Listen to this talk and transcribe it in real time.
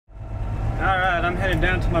ride. I'm headed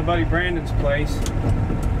down to my buddy Brandon's place.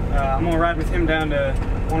 I'm gonna ride with him down to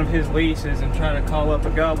one of his leases and try to call up a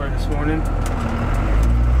gobbler this morning.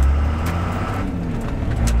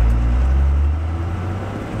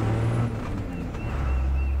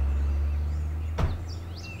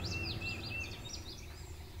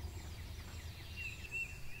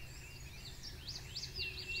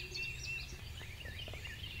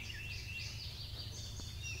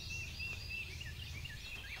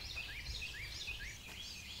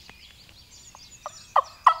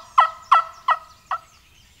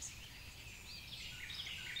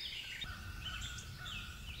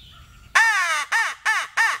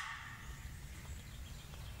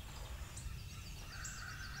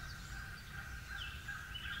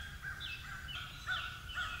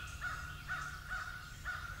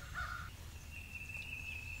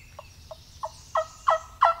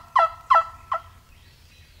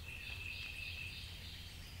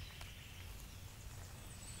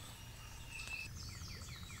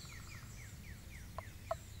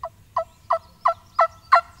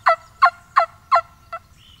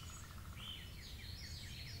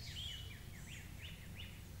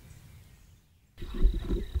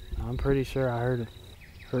 I'm pretty sure I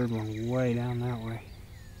heard one way down that way.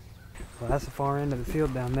 Well, that's the far end of the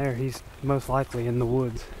field down there. He's most likely in the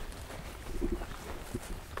woods.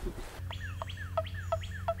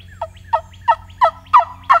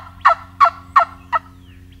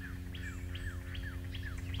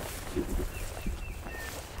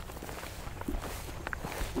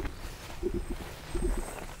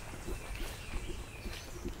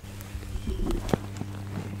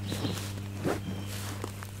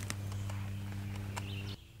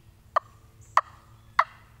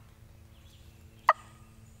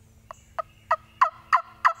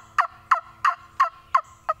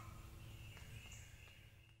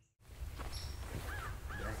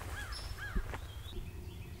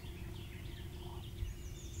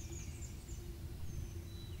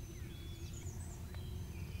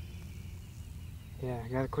 Yeah, I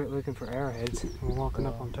gotta quit looking for arrowheads. We're walking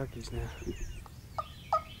up on turkeys now.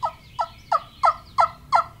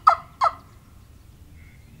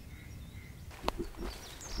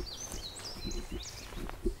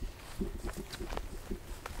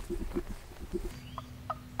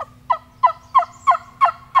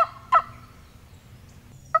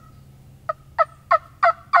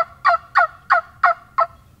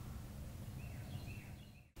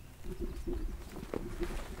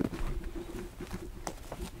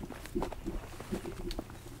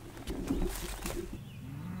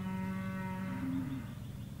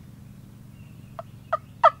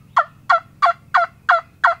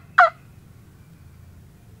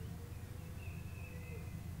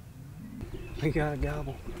 We got a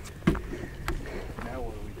gobble. Now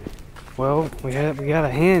what do we do? Well, we got a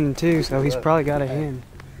hen too, so he's probably got a hen.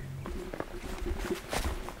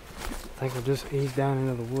 I think we'll just ease down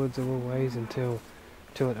into the woods a little ways until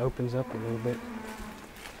it opens up a little bit.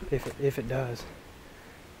 If it does.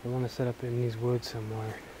 I want to set up in these woods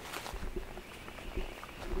somewhere.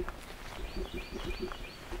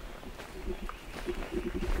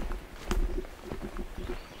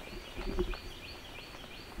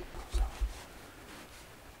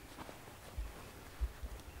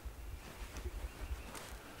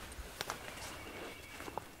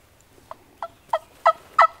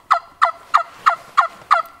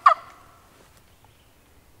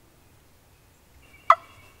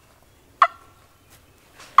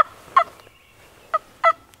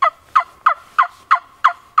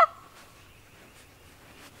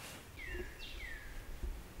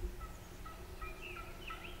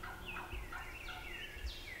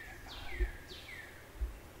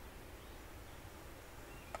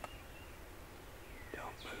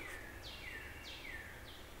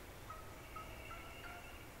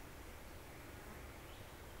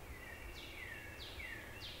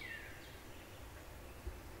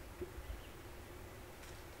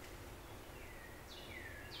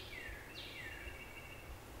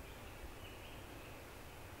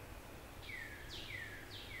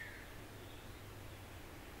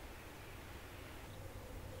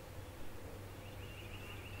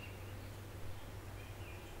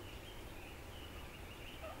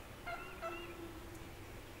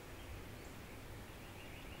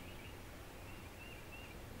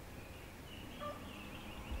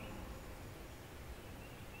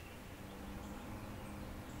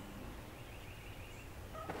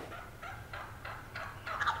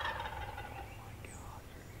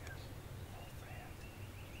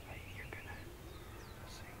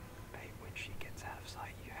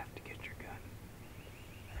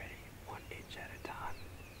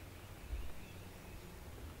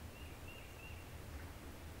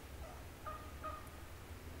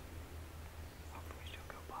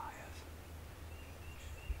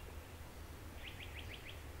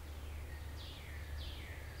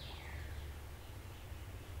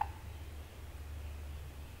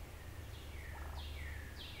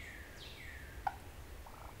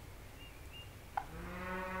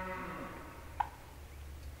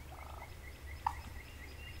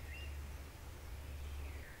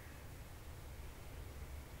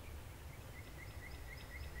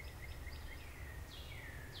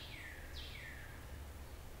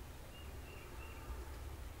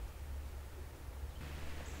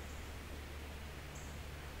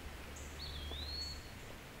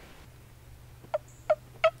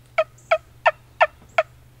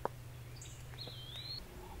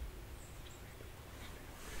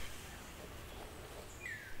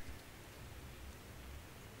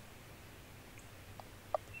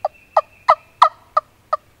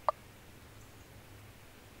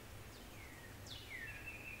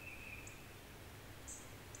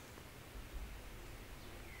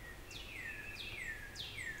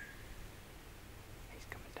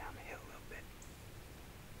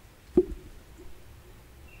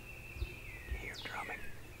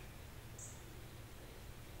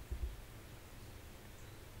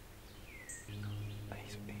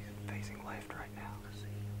 facing left right now.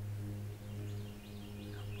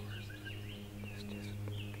 Just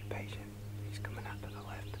be patient. He's coming out to the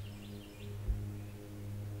left.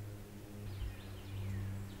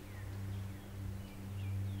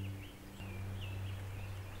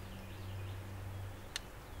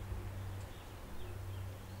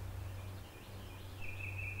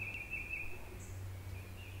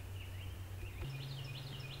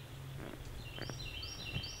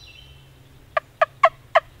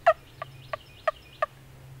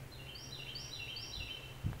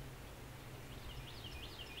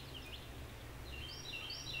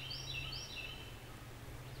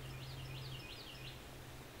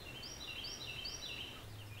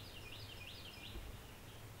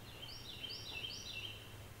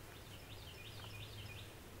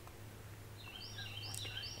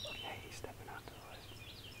 Stepping out to the left.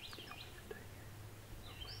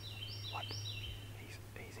 What?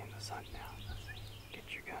 He's in the sun now. Get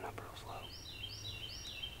your gun up real slow.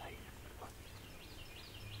 Hey, look.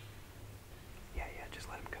 Yeah, just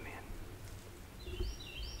let him come in.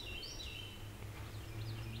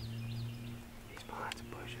 He's behind some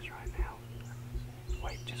bushes right now.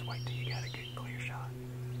 Just wait till you got a good clear shot.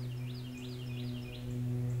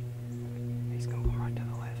 He's gonna go right to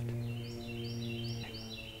the left.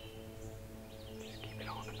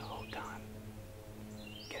 The whole time.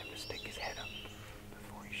 Get him to stick his head up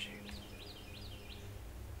before he shoots.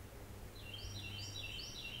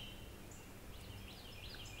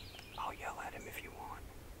 I'll yell at him if you want.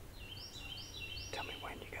 Tell me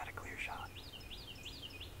when you got a clear shot.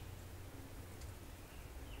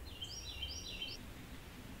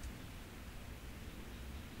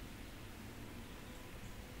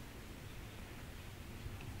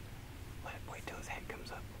 Wait till his head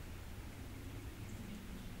comes up.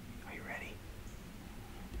 Are you ready?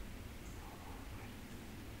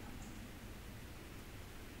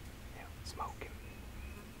 Yeah, smoke him.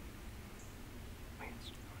 Man,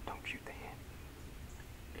 don't shoot the hand.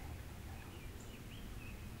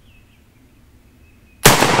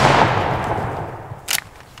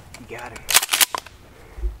 You got him.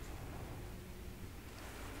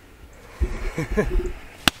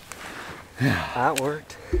 That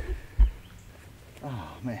worked.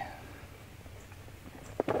 Oh, man.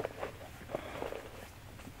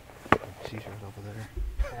 She's right over there.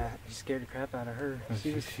 You scared the crap out of her.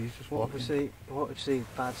 She's just What walking. would she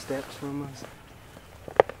 5 steps from us?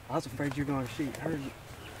 I was afraid you were going to shoot her,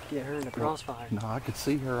 get her in the crossfire. No, I could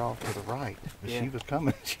see her off to the right. But Yeah. she was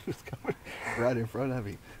coming right in front of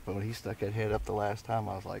him. But when he stuck that head up the last time,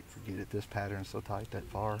 I was like, forget it, this pattern's so tight that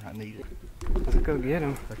far, I need it. Let's go get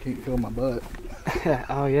him. I can't feel my butt.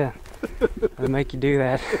 Oh yeah, they make you do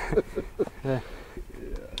that.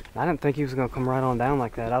 I didn't think he was going to come right on down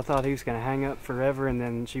like that. I thought he was going to hang up forever and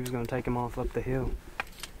then she was going to take him off up the hill.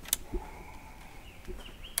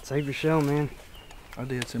 Save your shell, man. I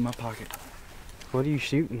did, it's in my pocket. What are you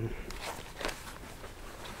shooting?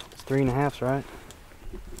 It's 3.5s, right?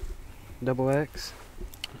 Double X?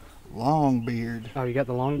 Longbeard. Oh, you got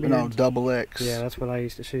the Longbeard? No, double X. Yeah, that's what I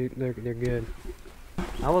used to shoot. They're good.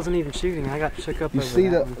 I wasn't even shooting. I got shook up You over see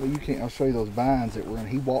that that? one. Well, you can't. I'll show you those vines that were in.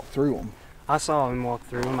 He walked through them. I saw him walk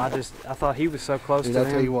through them. I thought he was so close Dude, to I'll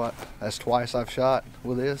them. tell you what. That's twice I've shot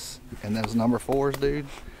with this, and those number 4s, dude.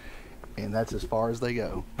 And that's as far as they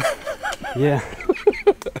go. Yeah.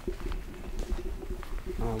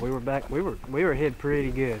 We were back. We were hid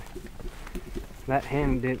pretty good. That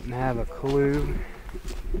hen didn't have a clue.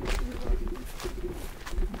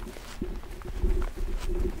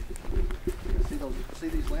 See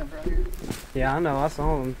these lambs right here? Yeah, I know. I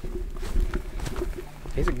saw him.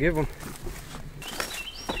 He's a good one.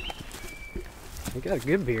 He got a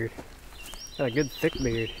good beard. Got a good thick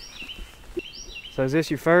beard. So is this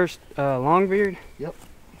your first Longbeard? Yep.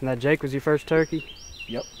 And that Jake was your first turkey?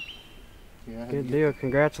 Yep. Yeah. Good deal.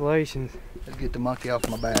 Congratulations. Let's get the monkey off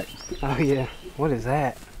my back. Oh yeah. What is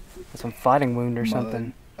that? That's some fighting wound or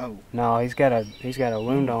something. Oh. No, he's got a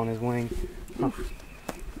wound on his wing. Oh.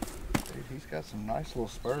 Dude, he's got some nice little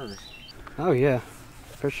spurs. Oh yeah,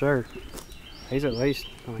 for sure. He's at least,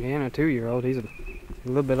 oh, he ain't a 2-year-old. He's a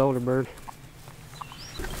little bit older bird.